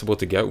it's possible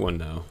to get one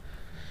now.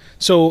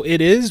 So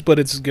it is, but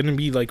it's gonna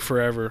be like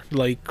forever.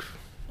 Like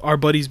our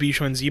buddies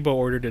Bisho and Ziba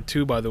ordered it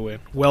too, by the way,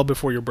 well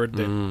before your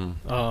birthday.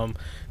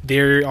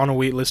 They're on a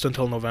wait list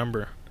until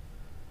November.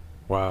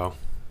 Wow.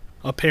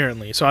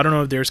 Apparently. So I don't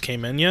know if theirs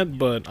came in yet,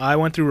 but I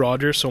went through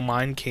Rogers, so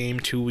mine came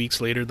 2 weeks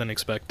later than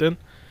expected.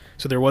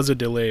 So there was a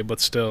delay, but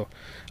still.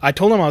 I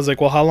told them, I was like,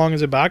 well, how long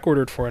is it back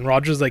ordered for? And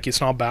Rogers like, it's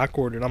not back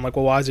ordered. I'm like,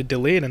 well, why is it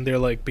delayed? And they're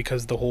like,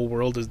 because the whole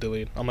world is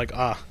delayed. I'm like,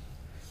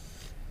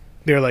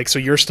 They're like, so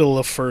you're still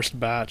the first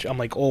batch. I'm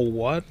like, oh,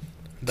 what?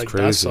 Like,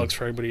 that sucks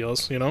for everybody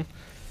else,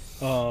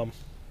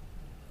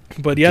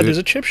 But yeah, there's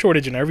a chip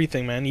shortage in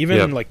everything, man.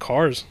 Even like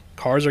cars.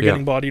 Cars are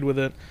getting bodied with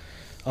it.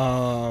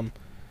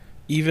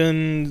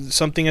 Even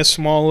something as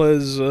small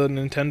as a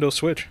Nintendo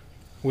Switch,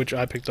 which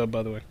I picked up,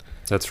 by the way.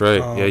 That's right.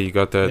 Yeah, you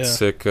got that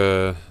sick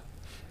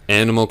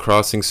Animal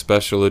Crossing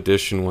Special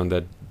Edition one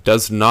that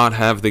does not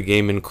have the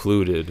game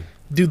included.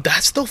 Dude,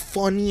 that's the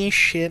funniest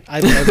shit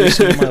I've ever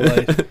seen in my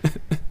life.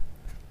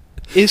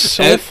 It's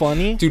so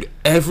funny. Dude,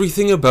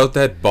 everything about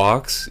that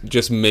box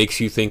just makes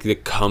you think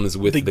it comes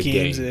with the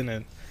game's game. in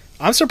it.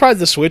 I'm surprised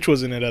the Switch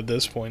was in it at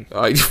this point.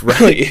 Right.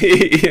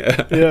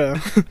 Yeah.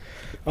 Yeah.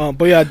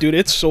 But yeah, dude,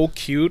 it's so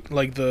cute.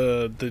 Like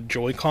the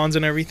Joy-Cons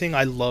and everything.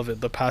 I love it.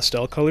 The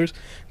pastel colors.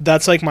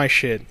 That's like my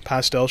shit.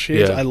 Pastel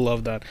shades. Yeah. I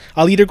love that.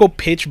 I'll either go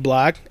pitch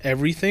black,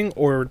 everything,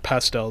 or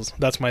pastels.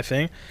 That's my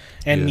thing.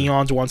 And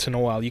neons once in a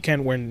while. You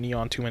can't wear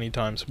neon too many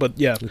times. But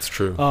yeah. It's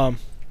true.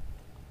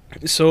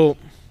 So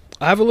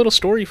I have a little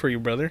story for you,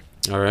 brother.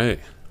 All right.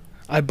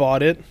 I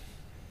bought it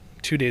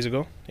 2 days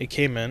ago. It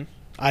came in.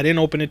 I didn't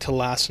open it till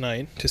last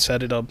night to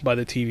set it up by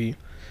the TV.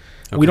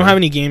 Okay. We don't have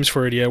any games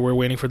for it yet. We're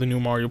waiting for the new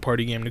Mario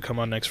Party game to come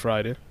out next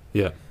Friday.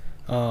 Yeah.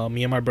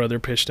 Me and my brother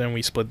pitched in.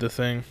 We split the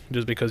thing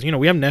just because,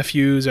 we have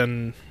nephews,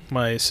 and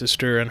my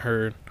sister and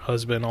her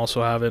husband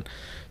also have it.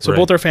 So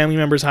both our family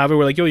members have it.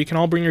 We're like, yo, you can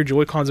all bring your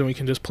Joy-Cons and we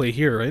can just play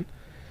here, right?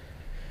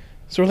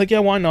 So we're like, yeah,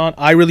 why not?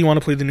 I really want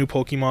to play the new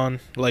Pokemon,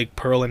 like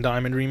Pearl and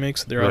Diamond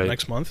remakes. They're out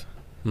next month.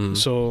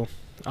 So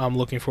I'm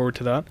looking forward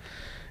to that.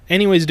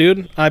 Anyways,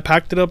 dude, I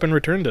packed it up and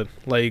returned it,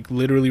 like,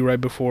 literally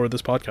right before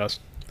this podcast.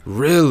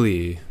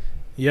 Really?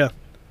 Yeah.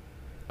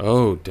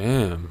 Oh,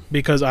 damn.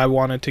 Because I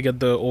wanted to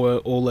get the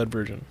OLED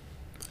version.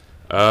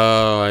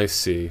 Oh, I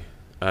see.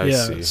 I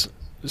see.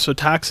 So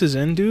tax is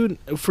in, dude.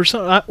 For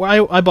some,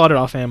 I bought it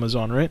off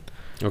Amazon, right?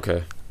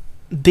 Okay.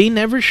 They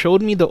never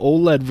showed me the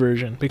OLED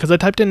version because I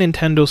typed in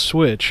Nintendo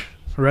Switch,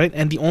 right?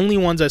 And the only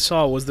ones I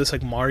saw was this,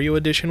 like, Mario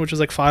edition, which was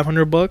like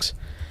 $500.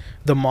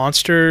 The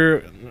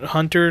Monster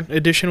Hunter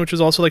edition, which was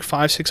also like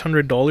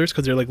 $500-$600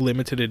 because they're like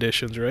limited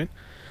editions, right?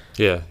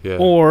 Yeah.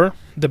 Or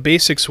the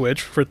basic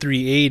Switch for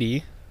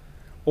 $380,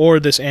 or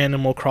this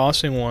Animal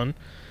Crossing one,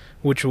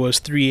 which was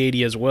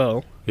 $380 as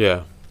well.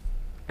 Yeah.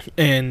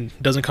 And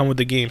doesn't come with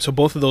the game. So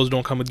both of those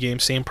don't come with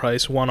games, same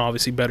price. One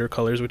obviously better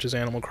colors, which is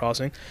Animal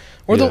Crossing,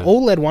 or the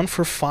OLED one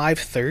for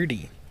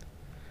 $530.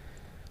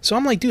 So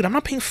I'm like, dude, I'm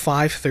not paying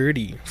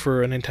 $530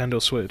 for a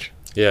Nintendo Switch.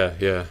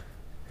 Yeah.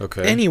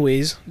 Okay.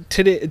 Anyways,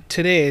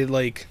 today,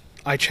 like,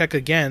 I check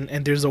again,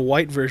 and there's a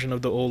white version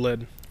of the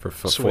OLED for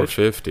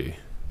 $450.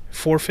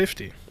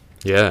 $450.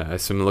 Yeah,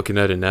 I'm looking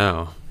at it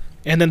now.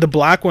 And then the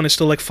black one is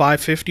still like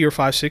 $550 or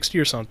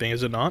 $560 or something,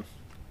 is it not?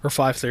 or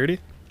 530.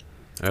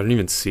 I don't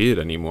even see it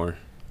anymore.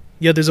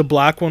 Yeah, there's a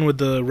black one with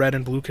the red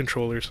and blue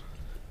controllers.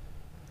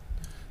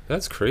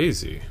 That's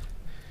crazy.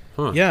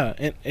 Huh. Yeah,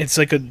 and it's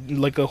like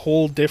a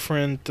whole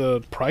different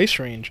price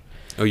range.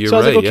 Oh, you're so I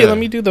was right. like, okay, yeah. let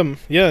me do them.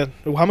 Yeah,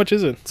 how much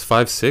is it? It's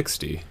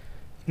 $560.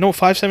 No,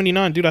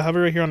 $579, dude. I have it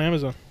right here on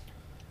Amazon.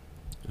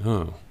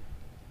 Oh.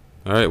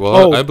 All right.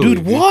 Well, I believe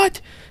dude, you.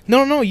 what?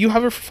 No. You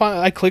have it for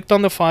I clicked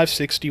on the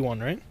 561,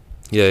 right?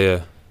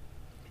 Yeah.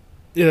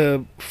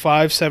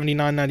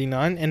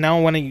 $579.99, and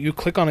now when you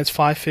click on it's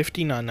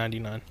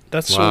 $559.99.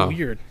 That's so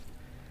weird.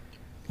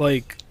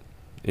 Like,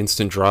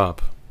 instant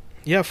drop.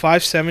 Yeah,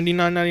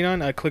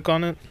 $579.99. I click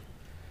on it,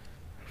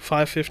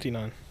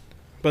 $559.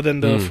 But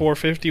then the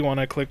 450 one,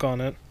 I click on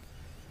it,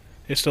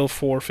 it's still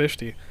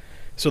 $450.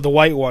 So the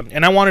white one,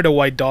 and I wanted a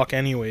white dock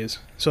anyways.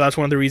 So that's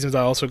one of the reasons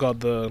I also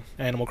got the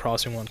Animal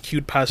Crossing one.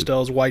 Cute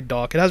pastels, white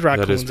dock. It has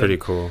raccoons. That is pretty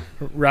cool.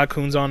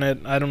 Raccoons on it.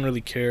 I don't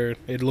really care.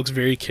 It looks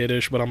very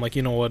kiddish, but I'm like,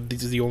 you know what?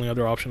 This is the only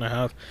other option I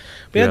have.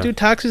 But yeah, dude,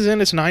 taxes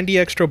in. It's 90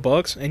 extra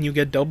bucks, and you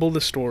get double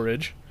the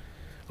storage,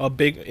 a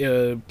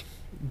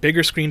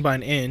bigger screen by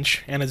an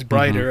inch, and it's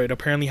brighter. It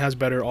apparently has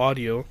better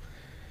audio,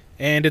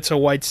 and it's a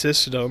white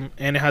system,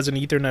 and it has an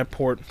Ethernet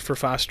port for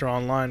faster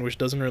online, which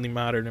doesn't really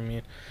matter to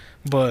me.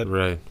 But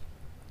right.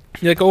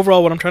 Like,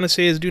 overall, what I'm trying to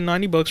say is, do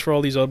 90 bucks for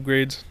all these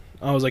upgrades.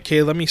 I was like,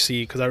 hey, let me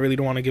see, because I really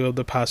don't want to give up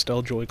the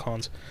pastel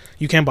Joy-Cons.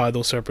 You can't buy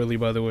those separately,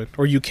 by the way.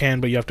 Or you can,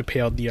 but you have to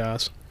pay out the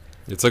ass.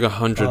 It's like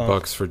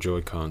 $100 for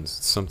Joy-Cons.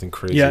 It's something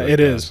crazy. Yeah, like it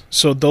that. is.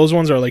 So those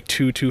ones are like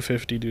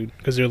 $250, dude,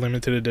 because they're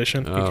limited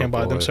edition. You can't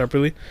buy them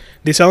separately.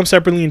 They sell them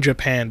separately in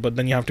Japan, but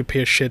then you have to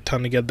pay a shit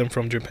ton to get them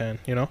from Japan,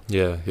 you know?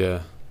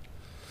 Yeah.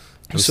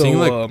 I'm seeing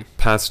like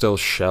pastel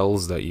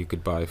shells that you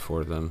could buy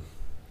for them.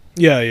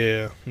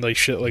 Yeah. Like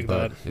shit like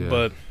that. Yeah.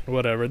 But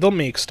whatever. They'll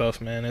make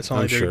stuff, man. It's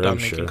not like they're done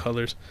making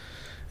colors.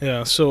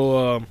 Yeah,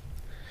 so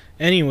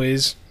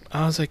anyways,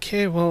 I was like,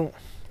 hey, well,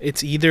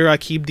 it's either I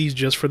keep these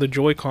just for the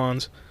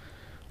Joy-Cons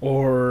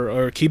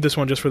or keep this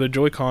one just for the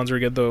Joy-Cons or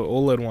get the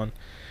OLED one.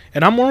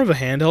 And I'm more of a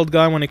handheld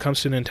guy when it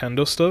comes to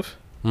Nintendo stuff.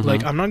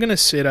 Like, I'm not going to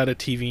sit at a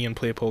TV and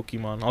play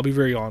Pokemon. I'll be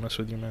very honest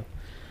with you, man.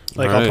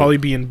 Like, I'll probably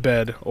be in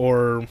bed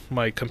or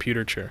my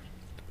computer chair.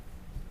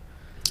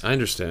 I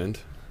understand.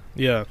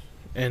 Yeah.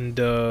 And,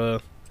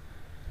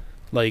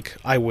 like,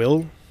 I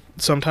will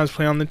sometimes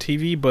play on the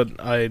TV, but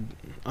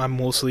I'm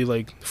mostly,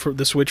 like, for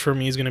the Switch for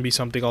me is going to be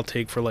something I'll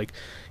take for, like,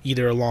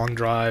 either a long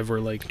drive or,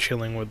 like,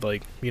 chilling with,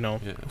 like, you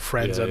know,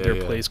 friends at their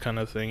place kind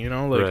of thing, you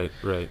know? Like,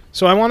 right.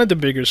 So I wanted the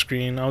bigger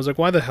screen. I was like,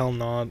 why the hell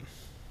not?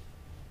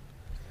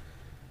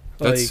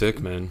 That's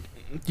sick, man.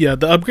 Yeah,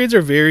 the upgrades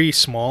are very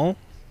small.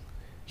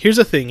 Here's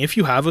the thing. If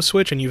you have a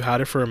Switch and you've had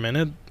it for a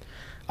minute,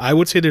 I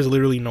would say there's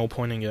literally no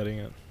point in getting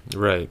it.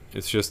 Right.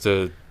 It's just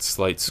a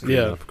slight screen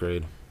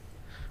upgrade.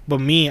 But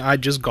me, I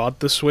just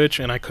got the Switch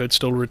and I could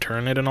still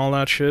return it and all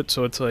that shit.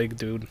 So it's like,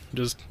 dude,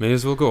 just may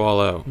as well go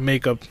all out.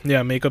 Make up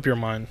your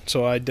mind.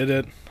 So I did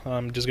it.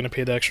 I'm just gonna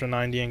pay the extra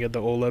 $90 and get the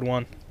OLED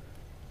one.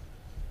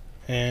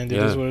 And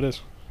it is what it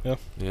is. Yeah.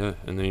 Yeah,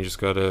 and then you just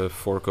gotta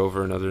fork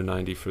over another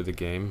 $90 for the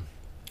game,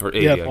 or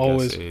 $80. I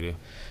always. Guess,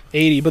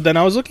 $80. But then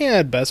I was looking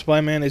at Best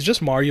Buy, man. It's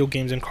just Mario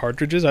games and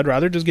cartridges. I'd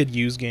rather just get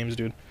used games,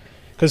 dude.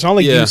 Because it's not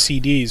like used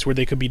CDs where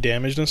they could be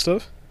damaged and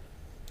stuff.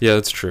 Yeah,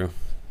 that's true.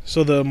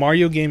 So the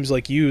Mario games,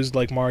 like used,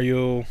 like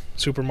Mario,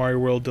 Super Mario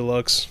World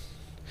Deluxe.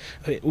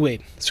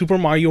 Wait, Super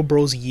Mario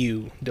Bros.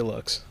 U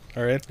Deluxe.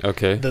 All right.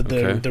 Okay.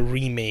 The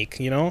remake,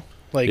 you know,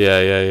 like.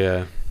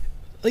 Yeah.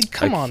 Like,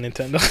 come on,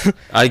 Nintendo.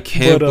 I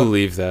can't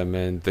believe that,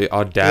 man. The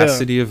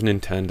audacity of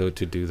Nintendo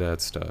to do that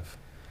stuff.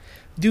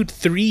 Dude,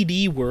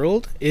 3D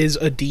World is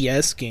a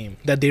DS game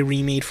that they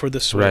remade for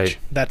the Switch. Right.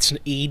 That's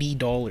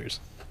 $80.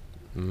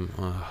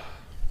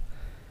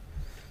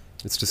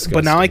 It's disgusting.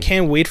 But now I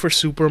can't wait for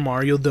Super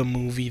Mario the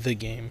movie, the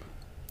game.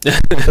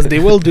 Because they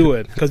will do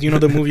it. Because, you know,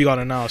 the movie got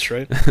announced,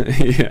 right?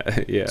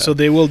 Yeah. So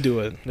they will do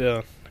it,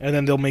 yeah. And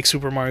then they'll make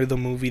Super Mario the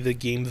movie, the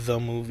game, the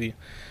movie.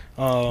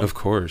 Of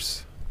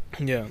course.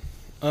 Yeah.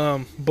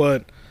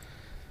 But,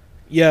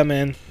 yeah,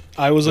 man.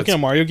 I was looking at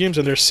Mario games,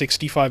 and they're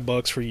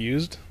 $65 for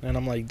used. And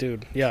I'm like,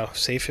 dude,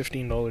 save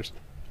 $15.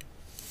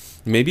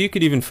 Maybe you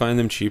could even find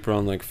them cheaper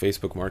on, like,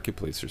 Facebook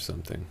Marketplace or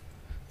something.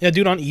 Yeah,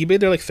 dude, on eBay,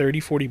 they're like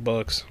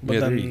 $30-40. But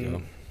then there you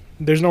go.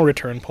 There's no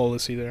return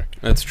policy there.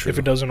 That's true. If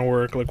it doesn't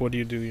work, like, what do,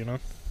 you know?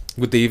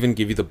 Would they even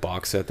give you the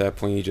box at that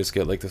point? You just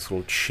get, like, this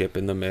little chip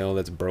in the mail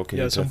that's broken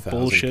into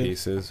 1,000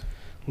 pieces.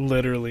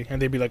 Literally.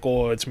 And they'd be like,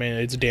 oh, it's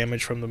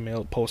damaged from the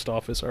mail post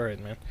office. All right,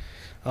 man.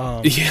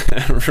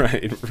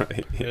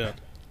 Right. Yeah.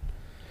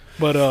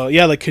 But,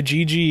 like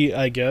Kijiji,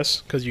 I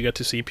guess, because you get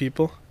to see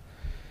people.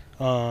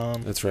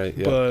 That's right,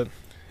 yeah. But,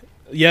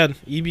 yeah,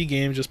 EB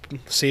Games, just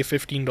save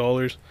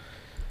 $15.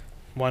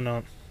 Why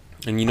not?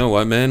 And you know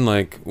what, man?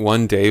 Like,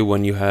 one day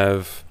when you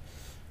have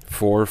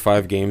 4 or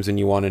 5 games and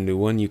you want a new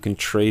one, you can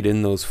trade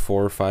in those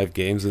 4 or 5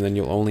 games, and then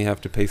you'll only have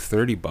to pay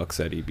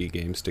 $30 at EB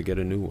Games to get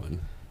a new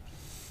one.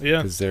 Yeah.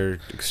 Because their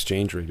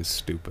exchange rate is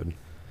stupid.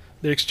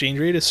 Their exchange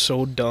rate is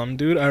so dumb,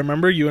 dude. I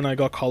remember you and I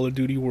got Call of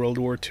Duty World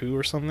War II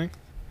or something.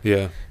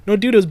 Yeah. No,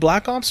 dude, it was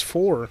Black Ops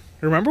 4.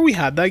 Remember we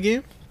had that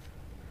game?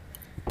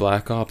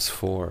 Black Ops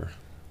 4.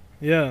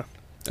 Yeah.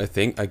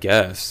 I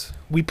guess.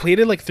 We played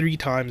it like 3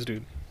 times,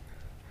 dude.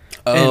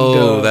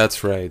 Oh, And,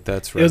 that's right.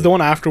 That's right. It was the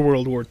one after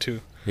World War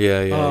II.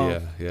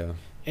 Yeah.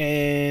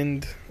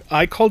 And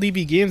I called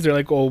EB Games. They're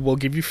like, "Oh, we'll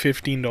give you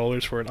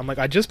 $15 for it." I'm like,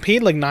 "I just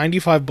paid like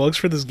 $95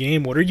 for this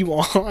game. What are you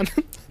on?"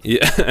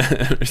 Yeah.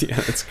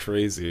 Yeah, that's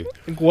crazy.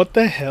 Like, what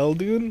the hell,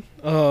 dude?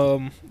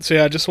 So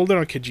yeah, I just sold it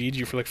on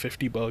Kijiji for like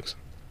 $50.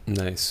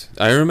 Nice.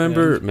 I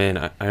remember,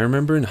 man, I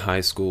remember in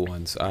high school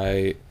once,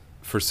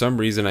 for some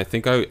reason, I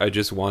think I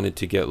just wanted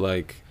to get,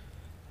 like,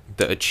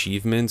 the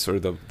achievements or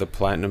the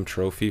platinum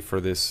trophy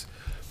for this,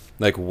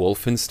 like,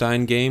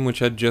 Wolfenstein game, which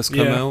had just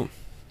come out.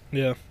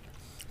 Yeah.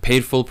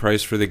 Paid full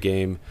price for the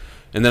game.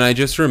 And then I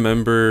just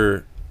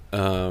remember,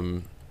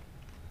 it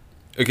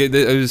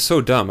was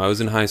so dumb. I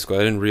was in high school.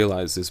 I didn't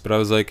realize this, but I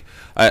was like,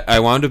 I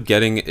wound up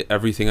getting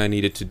everything I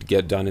needed to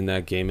get done in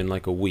that game in,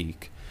 like, a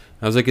week.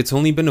 I was like, it's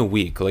only been a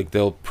week. Like,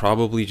 they'll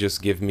probably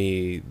just give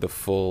me the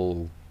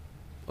full,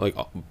 like,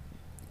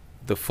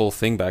 the full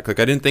thing back. Like,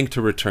 I didn't think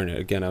to return it.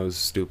 Again, I was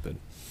stupid.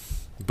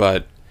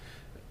 But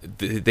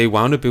they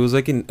wound up, it was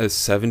like a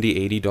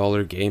 $70,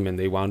 $80 game, and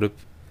they wound up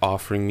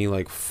offering me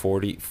like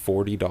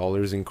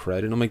 $40 in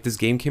credit. I'm like, this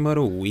game came out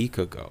a week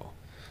ago.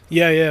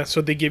 Yeah.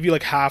 So they give you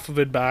like half of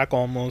it back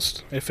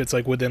almost if it's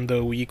like within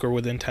the week or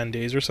within 10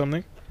 days or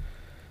something.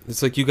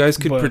 It's like you guys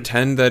could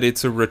pretend that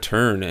it's a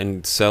return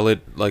and sell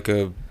it like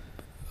a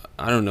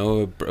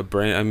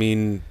brand. I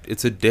mean,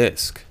 it's a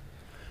disc.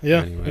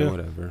 Yeah. Anyway,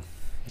 whatever.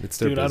 It's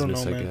their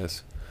business, I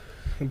guess.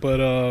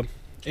 But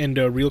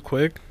real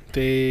quick,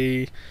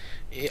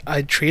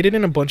 I traded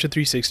in a bunch of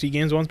 360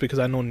 games once because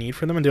I had no need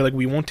for them, and they're like,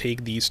 "We won't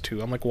take these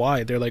two." I'm like,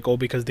 "Why?" They're like, "Oh,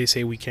 because they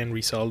say we can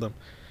resell them."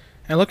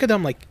 And I look at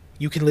them like,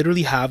 "You can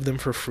literally have them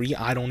for free.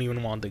 I don't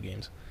even want the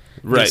games."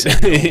 Right.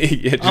 No.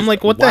 Yeah, I'm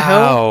like, "What the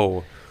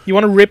hell? You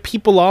want to rip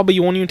people off, but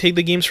you won't even take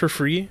the games for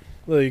free?"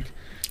 Like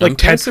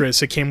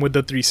Tetris, it came with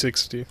the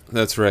 360.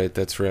 That's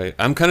right.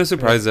 I'm kind of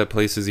surprised that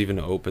place is even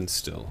open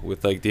still,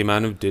 with like the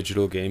amount of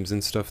digital games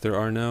and stuff there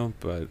are now.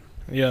 But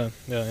yeah,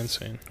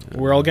 insane.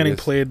 We're all getting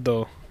played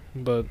though,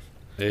 but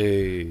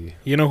hey,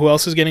 you know who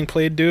else is getting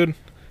played, dude?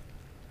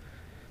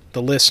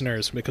 The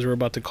listeners, because we're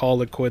about to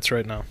call it quits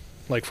right now,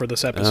 like for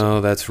this episode. Oh,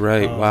 that's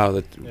right.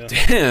 Wow,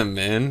 damn,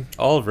 man,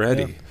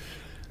 already.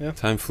 Yeah.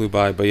 Time flew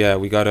by, but yeah,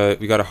 we got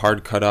a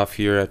hard cutoff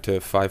here at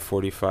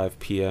 5:45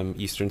 p.m.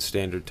 Eastern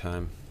Standard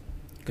Time.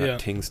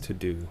 Got things to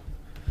do.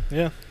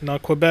 Yeah,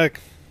 not Quebec.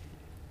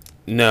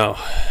 No,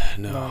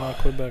 not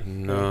Quebec.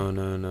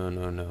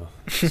 No.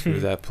 Screw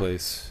that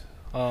place.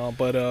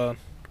 But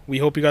we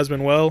hope you guys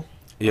been well.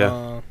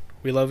 Yeah.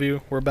 We love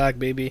you. We're back,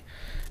 baby.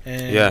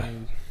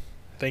 And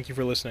thank you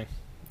for listening.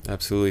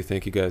 Absolutely.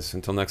 Thank you guys.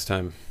 Until next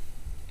time.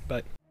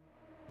 Bye.